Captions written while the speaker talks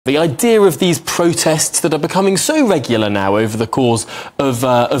The idea of these protests that are becoming so regular now over the course of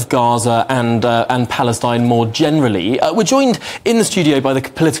Gaza and Palestine more generally. We're joined in the studio by the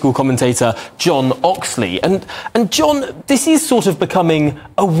political commentator John Oxley. And John, this is sort of becoming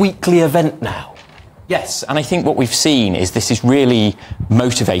a weekly event now. Yes, and I think what we've seen is this is really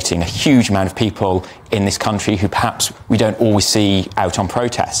motivating a huge amount of people in this country who perhaps we don't always see out on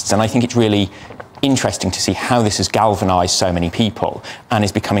protests. And I think it's really interesting to see how this has galvanised so many people and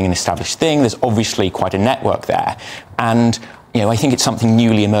is becoming an established thing. There's obviously quite a network there. And, you know, I think it's something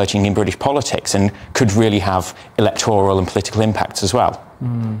newly emerging in British politics and could really have electoral and political impacts as well.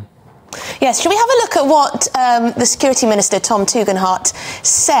 Yes, should we have a look at what the Security Minister, Tom Tugendhat,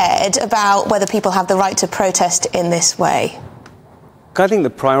 said about whether people have the right to protest in this way? I think the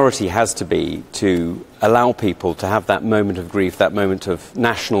priority has to be to allow people to have that moment of grief, that moment of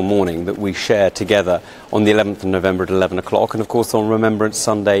national mourning that we share together on the 11th of November at 11 o'clock and, of course, on Remembrance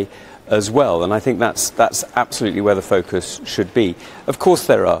Sunday as well. And I think that's absolutely where the focus should be. Of course,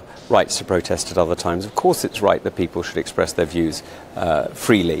 there are rights to protest at other times. Of course, it's right that people should express their views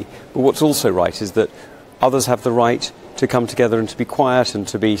freely. But what's also right is that others have the right to come together and to be quiet and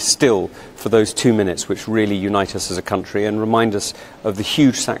to be still for those 2 minutes which really unite us as a country and remind us of the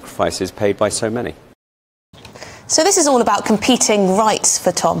huge sacrifices paid by so many. So this is all about competing rights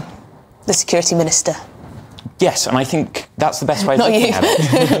for Tom, the Security Minister. Yes, and I think that's the best way of looking at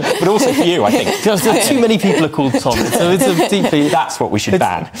it. But also for you, I think. Too many people are called Tom, so it's a deeply... That's what we should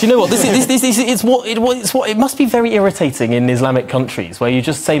ban. Do you know what? It must be very irritating in Islamic countries where you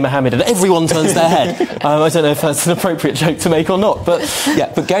just say Mohammed and everyone turns their head. I don't know if that's an appropriate joke to make or not, but...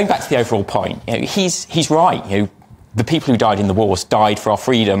 Yeah, but going back to the overall point, you know, he's right, you know, the people who died in the wars died for our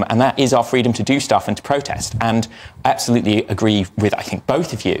freedom, and that is our freedom to do stuff and to protest. And I absolutely agree with, I think,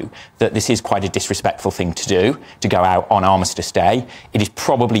 both of you, that this is quite a disrespectful thing to do, to go out on Armistice Day. It is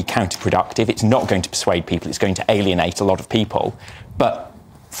probably counterproductive. It's not going to persuade people. It's going to alienate a lot of people. But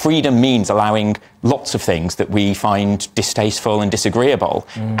freedom means allowing lots of things that we find distasteful and disagreeable,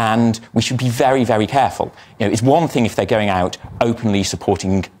 and we should be very, very careful. You know, it's one thing if they're going out openly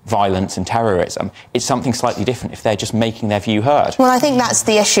supporting violence and terrorism. It's something slightly different if they're just making their view heard. Well, I think that's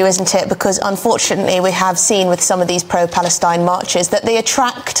the issue, isn't it? Because unfortunately we have seen with some of these pro-Palestine marches that they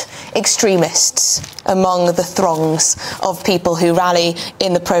attract extremists among the throngs of people who rally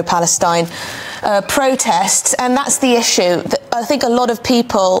in the pro-Palestine protests, and that's the issue. I think a lot of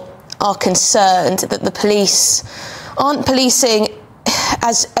people are concerned that the police aren't policing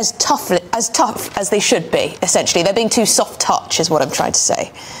as tough as they should be, essentially. They're being too soft touch, is what I'm trying to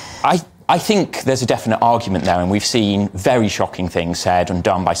say. I think there's a definite argument there, and we've seen very shocking things said and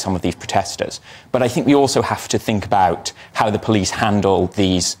done by some of these protesters. But I think we also have to think about how the police handle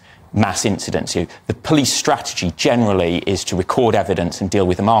these mass incidents. You know, the police strategy generally is to record evidence and deal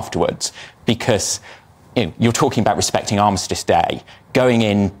with them afterwards, because you're talking about respecting Armistice Day, going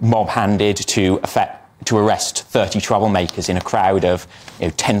in mob-handed to arrest 30 troublemakers in a crowd of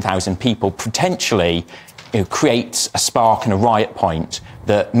 10,000 people, potentially creates a spark and a riot point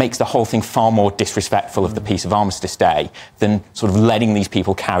that makes the whole thing far more disrespectful of the peace of Armistice Day than sort of letting these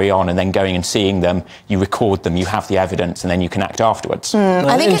people carry on and then going and seeing them, you record them, you have the evidence, and then you can act afterwards.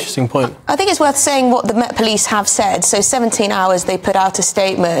 Interesting point. I think it's worth saying what the Met Police have said. So 17 hours they put out a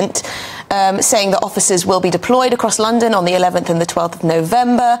statement saying that officers will be deployed across London on the 11th and the 12th of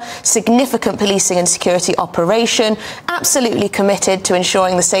November. Significant policing and security operation. Absolutely committed to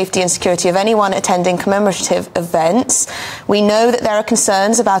ensuring the safety and security of anyone attending commemorative events. We know that there are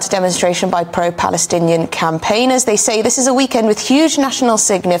concerns about a demonstration by pro-Palestinian campaigners. They say this is a weekend with huge national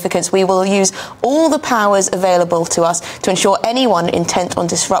significance. We will use all the powers available to us to ensure anyone intent on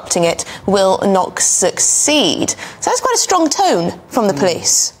disrupting it will not succeed. So that's quite a strong tone from the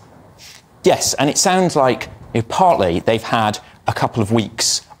police. Yes, and it sounds like partly they've had a couple of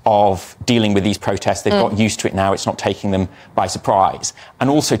weeks of dealing with these protests. They've got used to it now. It's not taking them by surprise. And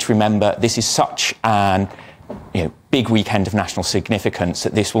also to remember, this is such an big weekend of national significance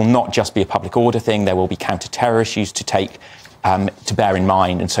that this will not just be a public order thing. There will be counter-terror issues to bear in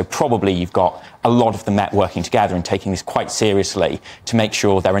mind. And so probably you've got a lot of the Met working together and taking this quite seriously to make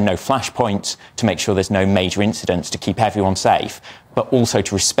sure there are no flashpoints, to make sure there's no major incidents, to keep everyone safe, but also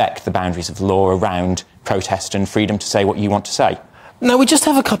to respect the boundaries of the law around protest and freedom to say what you want to say. Now, we just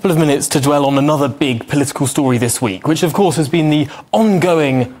have a couple of minutes to dwell on another big political story this week, which, of course, has been the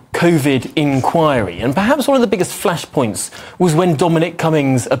ongoing COVID inquiry. And perhaps one of the biggest flashpoints was when Dominic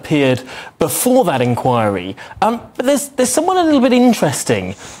Cummings appeared before that inquiry. But there's someone a little bit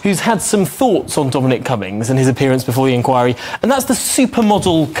interesting who's had some thoughts on Dominic Cummings and his appearance before the inquiry, and that's the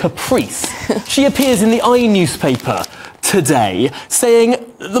supermodel Caprice. She appears in the I newspaper today saying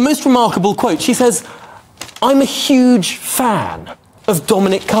the most remarkable quote. She says, "I'm a huge fan of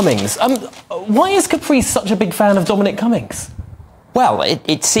Dominic Cummings." Why is Caprice such a big fan of Dominic Cummings? Well,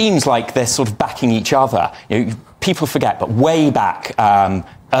 it seems like they're sort of backing each other. You know, people forget, but way back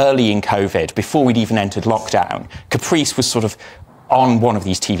early in COVID, before we'd even entered lockdown, Caprice was sort of on one of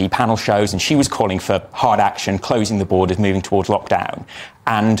these TV panel shows, and she was calling for hard action, closing the borders, moving towards lockdown.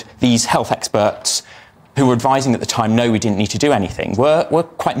 And these health experts who were advising at the time, no, we didn't need to do anything, were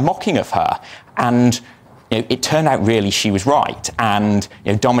quite mocking of her. And it turned out really she was right. And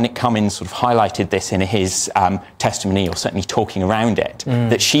Dominic Cummings sort of highlighted this in his testimony, or certainly talking around it,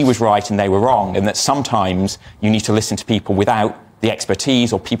 that she was right and they were wrong, and that sometimes you need to listen to people without the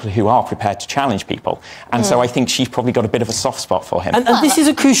expertise or people who are prepared to challenge people. And so I think she's probably got a bit of a soft spot for him. And this is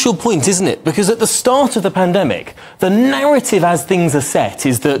a crucial point, isn't it? Because at the start of the pandemic, the narrative as things are set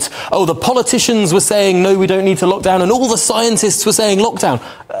is that, oh, the politicians were saying, no, we don't need to lock down, and all the scientists were saying lockdown.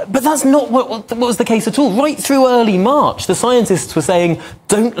 But that's not what was the case at all. Right through early March, the scientists were saying,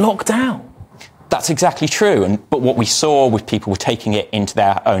 don't lock down. That's exactly true. But what we saw with people were taking it into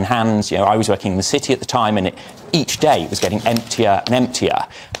their own hands. I was working in the city at the time, and each day it was getting emptier and emptier,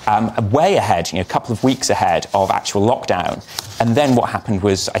 way ahead, a couple of weeks ahead of actual lockdown. And then what happened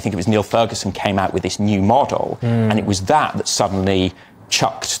was, I think it was Neil Ferguson came out with this new model, and it was that suddenly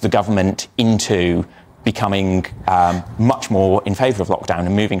chucked the government into becoming much more in favour of lockdown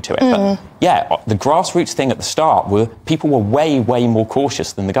and moving to it. But yeah, the grassroots thing at the start people were way more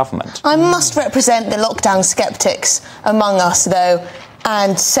cautious than the government. I must represent the lockdown sceptics among us, though,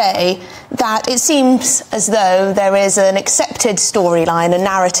 and say that it seems as though there is an accepted storyline, a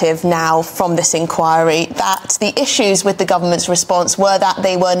narrative now from this inquiry, that the issues with the government's response were that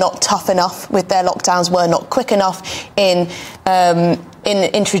they were not tough enough with their lockdowns, were not quick enough in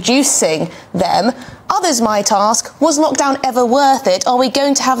introducing them. Others might ask, was lockdown ever worth it? Are we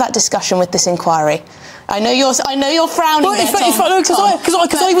going to have that discussion with this inquiry? I know you're frowning. Well,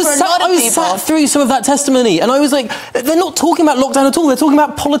 because I was sat through some of that testimony, and I was like, they're not talking about lockdown at all. They're talking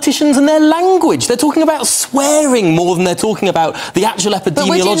about politicians and their language. They're talking about swearing more than they're talking about the actual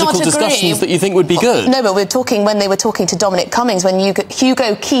epidemiological discussions that you think would be good. No, but when they were talking to Dominic Cummings, when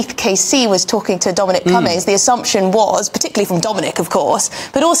Hugo Keith KC was talking to Dominic Cummings, the assumption was, particularly from Dominic, of course,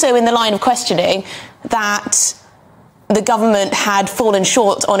 but also in the line of questioning, that the government had fallen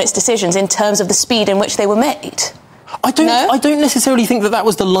short on its decisions in terms of the speed in which they were made. I don't necessarily think that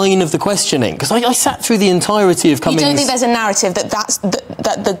was the line of the questioning, because I sat through the entirety of Cummings. You don't think there's a narrative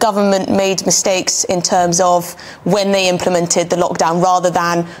that the government made mistakes in terms of when they implemented the lockdown rather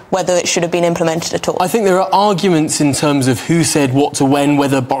than whether it should have been implemented at all? I think there are arguments in terms of who said what to when,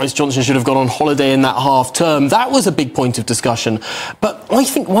 whether Boris Johnson should have gone on holiday in that half term. That was a big point of discussion. But I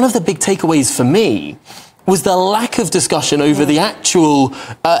think one of the big takeaways for me was the lack of discussion over the actual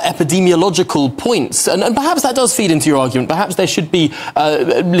epidemiological points. And perhaps that does feed into your argument. Perhaps there should be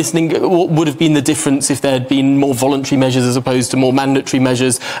listening what would have been the difference if there had been more voluntary measures as opposed to more mandatory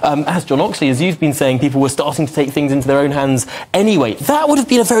measures. As John Oxley, as you've been saying, people were starting to take things into their own hands anyway. That would have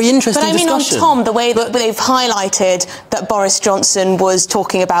been a very interesting discussion. But I mean, on Tom, the way that they've highlighted that Boris Johnson was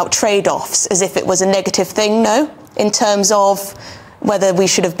talking about trade-offs as if it was a negative thing, no? In terms of whether we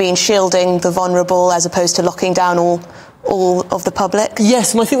should have been shielding the vulnerable as opposed to locking down all of the public?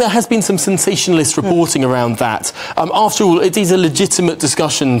 Yes, and I think there has been some sensationalist reporting around that. After all, it is a legitimate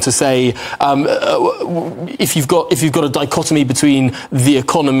discussion to say if you've got a dichotomy between the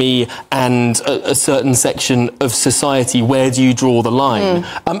economy and a certain section of society, where do you draw the line?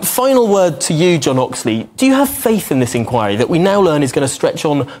 Final word to you, John Oxley. Do you have faith in this inquiry that we now learn is going to stretch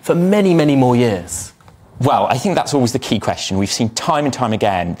on for many, many more years? Well, I think that's always the key question. We've seen time and time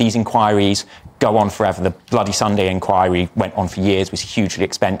again these inquiries go on forever. The Bloody Sunday inquiry went on for years, was hugely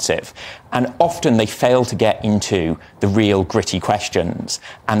expensive. And often they fail to get into the real gritty questions.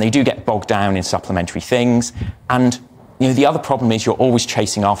 And they do get bogged down in supplementary things. And the other problem is you're always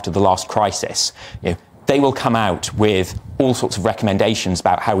chasing after the last crisis. They will come out with all sorts of recommendations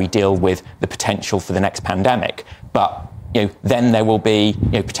about how we deal with the potential for the next pandemic. But then there will be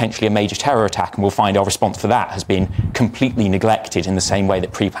potentially a major terror attack, and we'll find our response for that has been completely neglected in the same way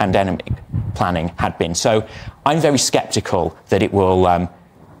that pre-pandemic planning had been. So I'm very sceptical that it will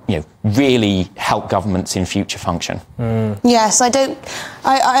really help governments in future function. Yes,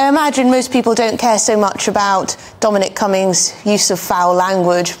 I imagine most people don't care so much about Dominic Cummings' use of foul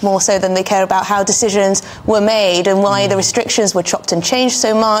language, more so than they care about how decisions were made and why the restrictions were chopped and changed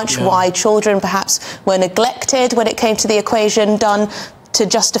so much, why children perhaps were neglected when it came to the equation done to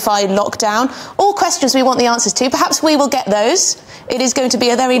justify lockdown? All questions we want the answers to. Perhaps we will get those. It is going to be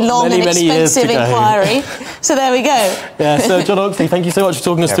a very long and expensive inquiry. So there we go. Yeah, so John Oxley, thank you so much for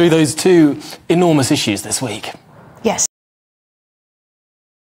talking us through those two enormous issues this week.